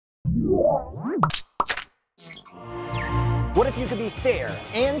What if you could be fair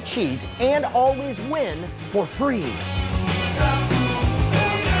and cheat and always win for free?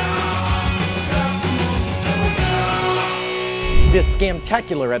 This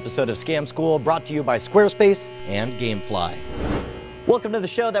scamtacular episode of Scam School brought to you by Squarespace and Gamefly. Welcome to the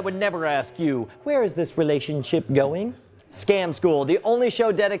show that would never ask you, where is this relationship going? Scam School, the only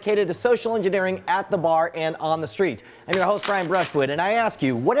show dedicated to social engineering at the bar and on the street. I'm your host, Brian Brushwood, and I ask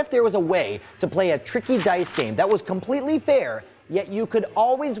you, what if there was a way to play a tricky dice game that was completely fair, yet you could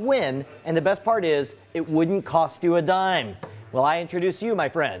always win, and the best part is, it wouldn't cost you a dime? Well, I introduce you, my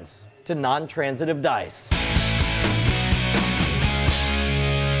friends, to Non-Transitive Dice.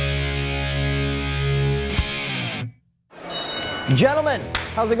 Gentlemen,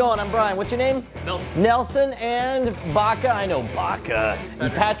 how's it going? I'm Brian. What's your name? Nelson. Nelson and Baca. I know Baca.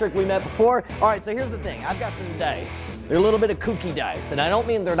 And Patrick, we met before. All right, so here's the thing. I've got some dice. They're a little bit of kooky dice, and I don't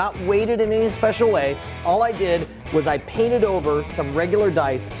mean they're not weighted in any special way. All I did was I painted over some regular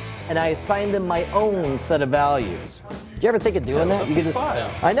dice, and I assigned them my own set of values. Did you ever think of doing that? You could just,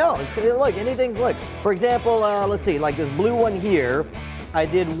 I know. Look, anything's look. For example, let's see, like this blue one here, I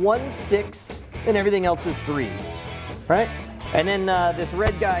did 1, 6, and everything else is 3s, right? And then this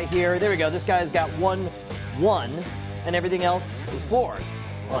red guy here, there we go. This guy's got 1, 1, and everything else is 4s.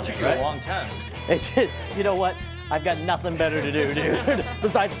 Well, it took you a long time. You know what? I've got nothing better to do, dude,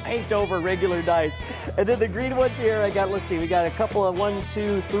 besides paint over regular dice. And then the green ones here, I got, let's see, we got a couple of 1,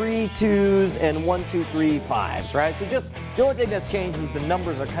 2, 3 2s and 1, 2, 3 5s, right? So just the only thing that's changed is the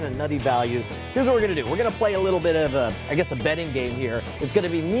numbers are kind of nutty values. Here's what we're gonna do. We're gonna play a little bit of a, I guess, a betting game here. It's gonna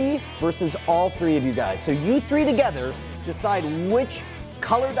be me versus all 3 of you guys. So you 3 together decide which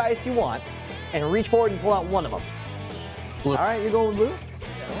color dice you want and reach forward and pull out one of them. Blue. All right, you're going with blue?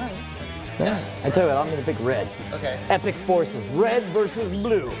 Yeah. All right. Yeah. I tell you what, I'm gonna pick red. Okay. Epic forces, red versus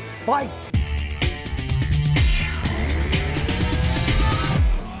blue. Fight!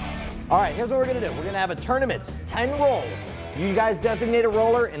 All right, here's what we're gonna do. We're gonna have a tournament, 10 rolls. You guys designate a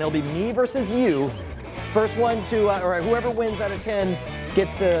roller, and it'll be me versus you. First one to, or whoever wins out of 10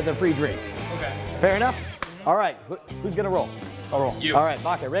 gets the free drink. Okay. Fair enough? All right, who's gonna roll? I'll roll. You. All right,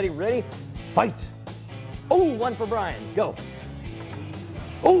 Baca, ready? Fight! Ooh, 1 for Brian, go.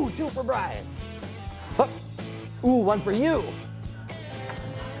 Ooh, 2 for Brian. Hup. Ooh, 1 for you.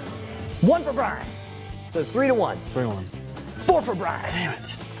 1 for Brian. So 3 to 1. 3 to 1. 4 for Brian. Damn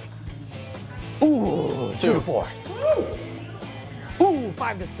it. Ooh, 2 to 4. Ooh,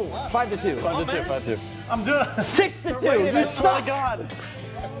 5 to 4. 5 to 2. 5 to 2, 5 to 2. I'm doing 6 to 2. You Oh suck. my God.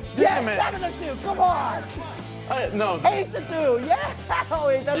 Yes, Damn it. 7 to 2. Come on. No. 8 to 2. Yeah. Oh,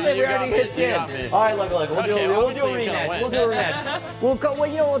 wait, that's it. We You got already me, hit you 10. got me. All right, look. We'll do Okay, a obviously he's gonna rematch. win. We'll do a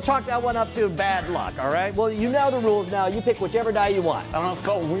rematch. We'll chalk that one up to bad luck, all right? Well, you know the rules now. You pick whichever die you want. I don't know, it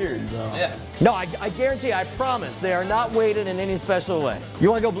felt weird though. Yeah. No, I guarantee, I promise, they are not weighted in any special way. You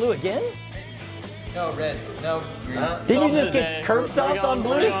want to go blue again? No, red. No, green. Didn't you just Today. get curb stomped on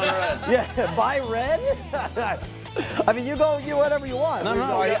blue? We're going red. Yeah, buy red? I mean, you whatever you want. No.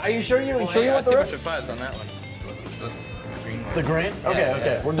 Are you sure you Well, want the I see a red? bunch of 5s on that one. So the green one. The green?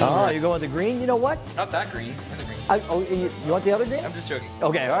 Okay. We're doing Oh, red. you're going with the green? You know what? Not that green. The green. You want the other green? I'm just joking.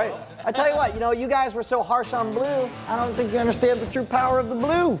 Okay, all right. I tell you what, you guys were so harsh on blue, I don't think you understand the true power of the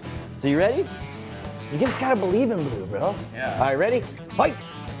blue. So you ready? You just gotta believe in blue, bro. Yeah. All right, ready? Fight!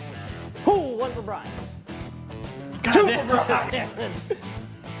 Ooh, 1 for Brian. 2 for Brian.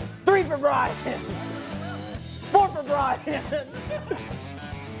 3 for Brian. 4 for Brian.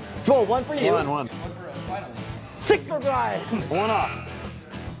 So 1 for you. 1. Finally. 6 for Brian. 1 off.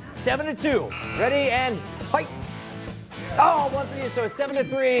 7 to 2. Ready and fight. Oh, 1 for you. So it's 7 to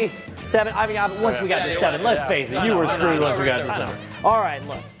 3. 7. I mean, once we got to 7, let's face it, you were screwed once we got to 7. All right,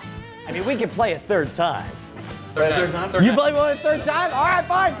 look. I mean, we can play a third time. Third time? You play one a third time? All right,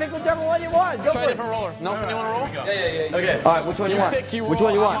 fine. Pick whichever one you want. Go Try for a it. different roller. Nelson, you want to roll? Yeah. Okay. All right, which one you want? Pick, Which roll.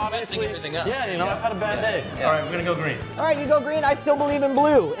 one you want? I'm Messing everything up. Yeah, I've had a bad day. All right, we're gonna go green. All right, you go green. I still believe in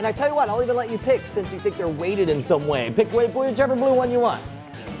blue. And I tell you what, I'll even let you pick since you think they're weighted in some way. Pick whichever blue one you want.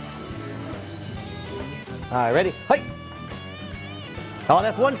 All right, ready? Hey. Oh,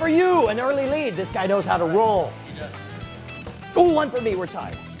 that's 1 for you. An early lead. This guy knows how to roll. Ooh, 1 for me. We're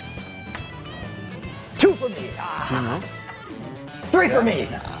tied. 2 for me. Ah. Do you know? 3 for me.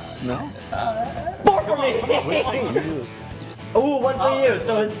 No? 4 for me. Ooh, 1 for you.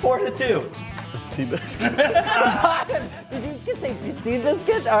 So it's 4 to 2. Let's see biscuit. Did you just say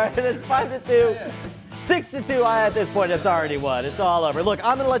Seabiscuit? All right, it's 5 to 2. 6 to 2. At this point, it's already won. It's all over. Look,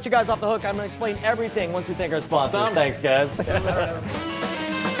 I'm going to let you guys off the hook. I'm going to explain everything once we thank our sponsors. Stumped. Thanks, guys.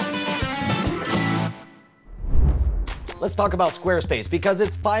 let's talk about Squarespace because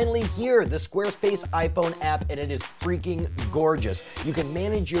it's finally here, the Squarespace iPhone app, and it is freaking gorgeous. You can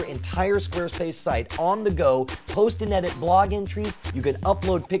manage your entire Squarespace site on the go, post and edit blog entries, you can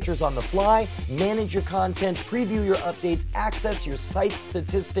upload pictures on the fly, manage your content, preview your updates, access your site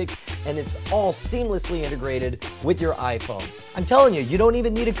statistics, and it's all seamlessly integrated with your iPhone. I'm telling you, you don't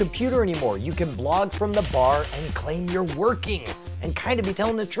even need a computer anymore. You can blog from the bar and claim you're working and kind of be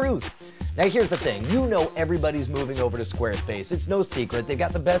telling the truth. Now here's the thing, you know everybody's moving over to Squarespace. It's no secret, they've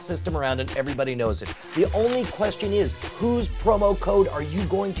got the best system around and everybody knows it. The only question is, whose promo code are you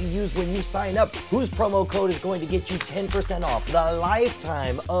going to use when you sign up? Whose promo code is going to get you 10% off the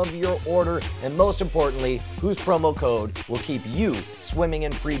lifetime of your order? And most importantly, whose promo code will keep you swimming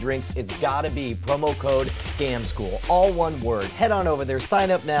in free drinks? It's gotta be promo code SCAMSchool, all one word. Head on over there,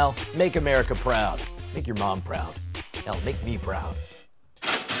 sign up now, make America proud. Make your mom proud. Hell, make me proud.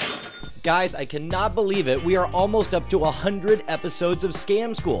 Guys, I cannot believe it. We are almost up to 100 episodes of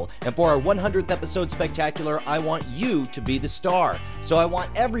Scam School. And for our 100th episode spectacular, I want you to be the star. So I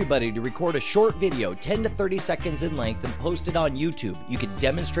want everybody to record a short video, 10 to 30 seconds in length, and post it on YouTube. You can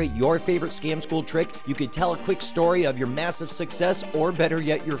demonstrate your favorite Scam School trick. You can tell a quick story of your massive success, or better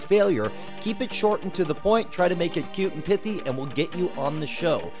yet, your failure. Keep it short and to the point. Try to make it cute and pithy, and we'll get you on the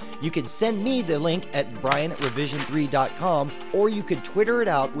show. You can send me the link at brian@revision3.com, or you could Twitter it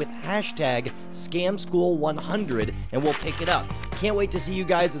out with hashtag ScamSchool100 and we'll pick it up. Can't wait to see you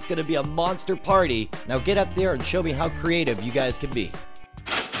guys. It's going to be a monster party. Now get up there and show me how creative you guys can be.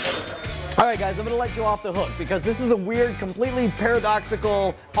 All right, guys, I'm going to let you off the hook because this is a weird, completely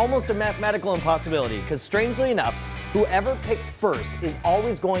paradoxical, almost a mathematical impossibility. Because strangely enough, whoever picks first is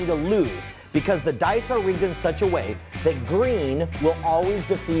always going to lose because the dice are rigged in such a way that green will always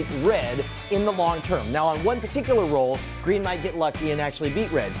defeat red in the long term. Now, on one particular roll, green might get lucky and actually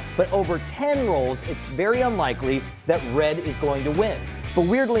beat red. But over 10 rolls, it's very unlikely that red is going to win. But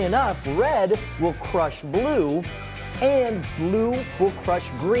weirdly enough, red will crush blue and blue will crush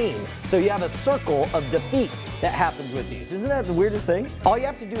green. So you have a circle of defeat that happens with these. Isn't that the weirdest thing? All you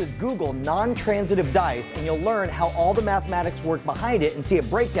have to do is Google non-transitive dice and you'll learn how all the mathematics work behind it and see a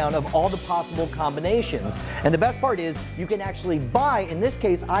breakdown of all the possible combinations. And the best part is you can actually buy, in this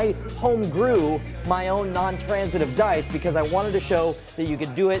case, I home grew my own non-transitive dice because I wanted to show that you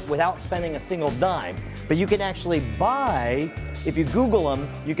could do it without spending a single dime. But you can actually buy, if you Google them,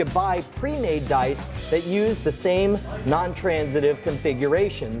 you can buy pre-made dice that use the same non-transitive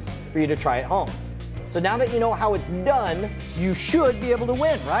configurations for you to try at home. So now that you know how it's done, you should be able to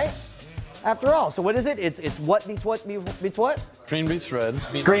win, right? After all, so what is it? It's what beats what beats what? Green beats red.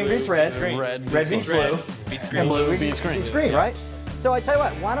 Green beats red. Red beats blue. Beats green. And blue beats green. Beats green, right? So I tell you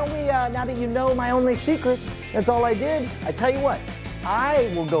what, why don't we, now that you know my only secret, that's all I did, I tell you what, I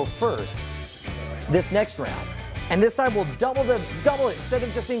will go first this next round. And this time we'll double it. Instead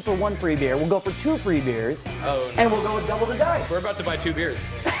of just being for one free beer, we'll go for 2 free beers. Oh, no. And we'll go with double the dice. We're about to buy 2 beers.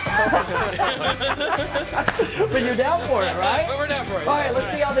 But you're down for it, right? But we're down for it. All right,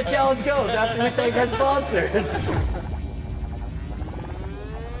 let's see how the challenge goes after we thank our sponsors.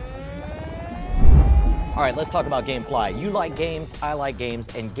 All right, let's talk about Gamefly. You like games, I like games,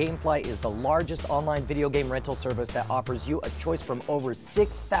 and Gamefly is the largest online video game rental service that offers you a choice from over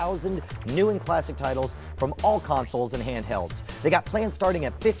 6,000 new and classic titles from all consoles and handhelds. They got plans starting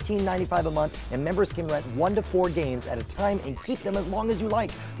at $15.95 a month, and members can rent 1 to 4 games at a time and keep them as long as you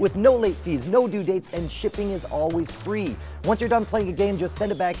like, with no late fees, no due dates, and shipping is always free. Once you're done playing a game, just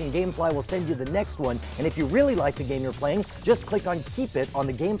send it back and Gamefly will send you the next one. And if you really like the game you're playing, just click on Keep It on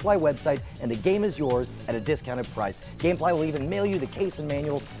the Gamefly website and the game is yours at a discounted price. Gamefly will even mail you the case and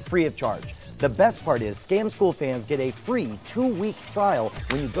manuals free of charge. The best part is Scam School fans get a free 2-week trial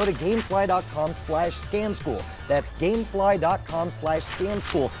when you go to gamefly.com/scamschool. That's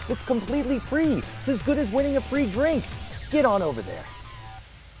gamefly.com/scamschool. It's completely free. It's as good as winning a free drink. Get on over there.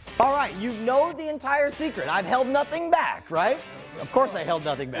 All right, you know the entire secret. I've held nothing back, right? Of course I held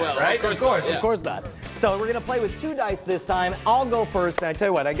nothing back, right? Of course not. So we're gonna play with 2 dice this time. I'll go first, and I tell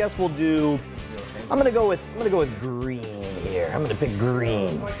you what, I guess we'll do. I'm gonna go with green here. I'm gonna pick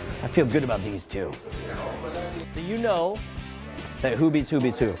green. I feel good about these 2. So you know that who beats who?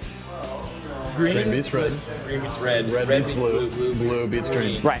 Green beats red. Green beats red. Red beats blue. Blue beats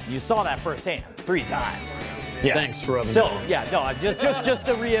green. Right, you saw that firsthand 3 times. Yeah. Thanks for rubbing So it in. yeah, no, just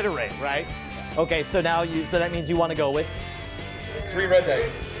to reiterate, right? Okay, so now so that means you want to go with 3 red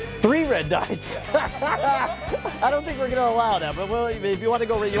dice. 3 red dice. I don't think we're gonna allow that, but if you want to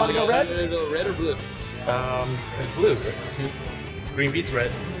go red, red? Red or blue? It's blue. Green beats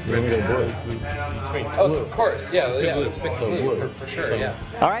red. Green beats blue. It's green. Oh, so of course, yeah, let's fix blue for sure, yeah.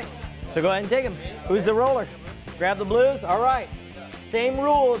 All right, so go ahead and take him. Who's the roller? Grab the blues. All right. Same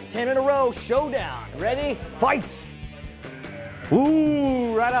rules, 10 in a row, showdown. Ready? Fight!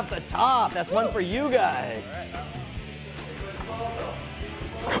 Ooh, right off the top. That's one for you guys.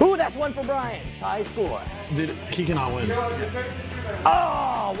 Ooh, that's one for Brian. Tie score. Dude, he cannot win.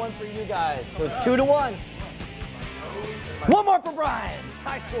 Oh, one for you guys. So it's 2-1. One more for Brian.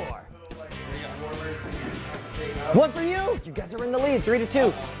 Tie score. One for you. You guys are in the lead,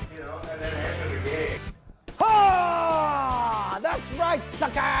 3-2. Ah, that's right,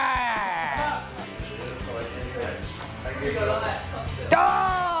 sucker!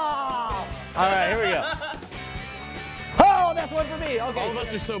 Oh! All right, here we go. Oh, that's one for me. Okay. All of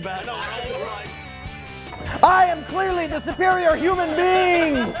us are so bad. I am clearly the superior human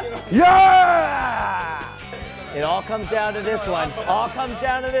being. Yeah! It all comes down to this one. All comes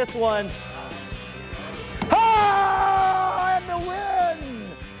down to this one. I am the win.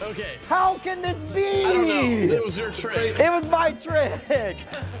 Okay. How can this be? I don't know. It was your trick. It was my trick.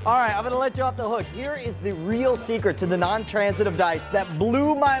 All right, I'm gonna let you off the hook. Here is the real secret to the non-transitive dice that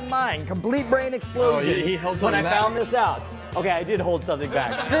blew my mind. Complete brain explosion he held when something I back. found this out. Okay, I did hold something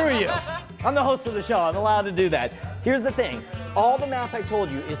back. Screw you. I'm the host of the show. I'm allowed to do that. Here's the thing. All the math I told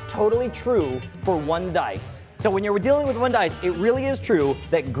you is totally true for one dice. So when you're dealing with one dice, it really is true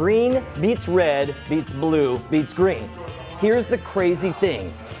that green beats red, beats blue, beats green. Here's the crazy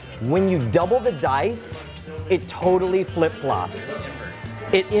thing. When you double the dice, it totally flip-flops.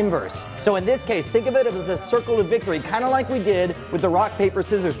 It inverse. So in this case, think of it as a circle of victory, kind of like we did with the rock, paper,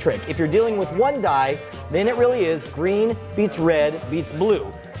 scissors trick. If you're dealing with one die, then it really is green beats red, beats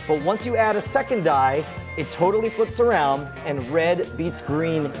blue. But once you add a second die, it totally flips around and red beats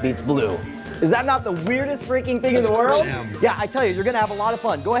green, beats blue. Is that not the weirdest freaking thing in the world? Yeah, I tell you, you're gonna have a lot of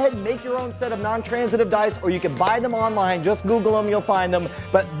fun. Go ahead and make your own set of non-transitive dice, or you can buy them online. Just Google them, you'll find them.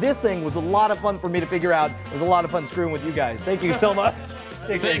 But this thing was a lot of fun for me to figure out. It was a lot of fun screwing with you guys. Thank you so much.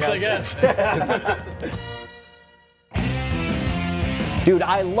 Thanks, I guess. Dude,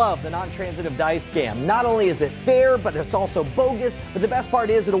 I love the non-transitive dice scam. Not only is it fair, but it's also bogus. But the best part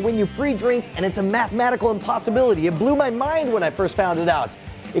is it'll win you free drinks, and it's a mathematical impossibility. It blew my mind when I first found it out.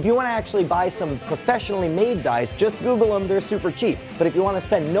 If you want to actually buy some professionally made dice, just Google them, they're super cheap. But if you want to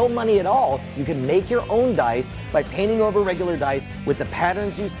spend no money at all, you can make your own dice by painting over regular dice with the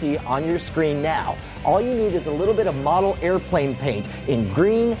patterns you see on your screen now. All you need is a little bit of model airplane paint in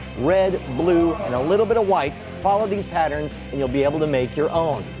green, red, blue, and a little bit of white. Follow these patterns and you'll be able to make your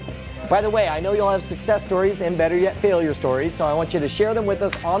own. By the way, I know you'll have success stories and better yet failure stories, so I want you to share them with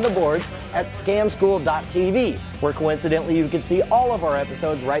us on the boards at scamschool.tv, where coincidentally you can see all of our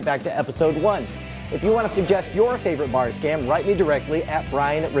episodes right back to episode 1. If you want to suggest your favorite bar scam, write me directly at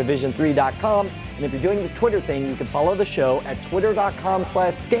brian@revision3.com. And if you're doing the Twitter thing, you can follow the show at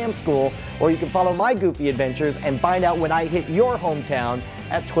twitter.com/scamschool, or you can follow my goofy adventures and find out when I hit your hometown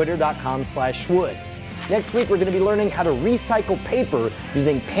at twitter.com/schwood. Next week, we're going to be learning how to recycle paper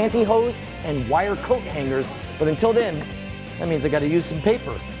using pantyhose and wire coat hangers. But until then, that means I got to use some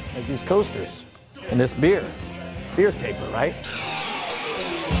paper, like these coasters and this beer. Beer's paper, right?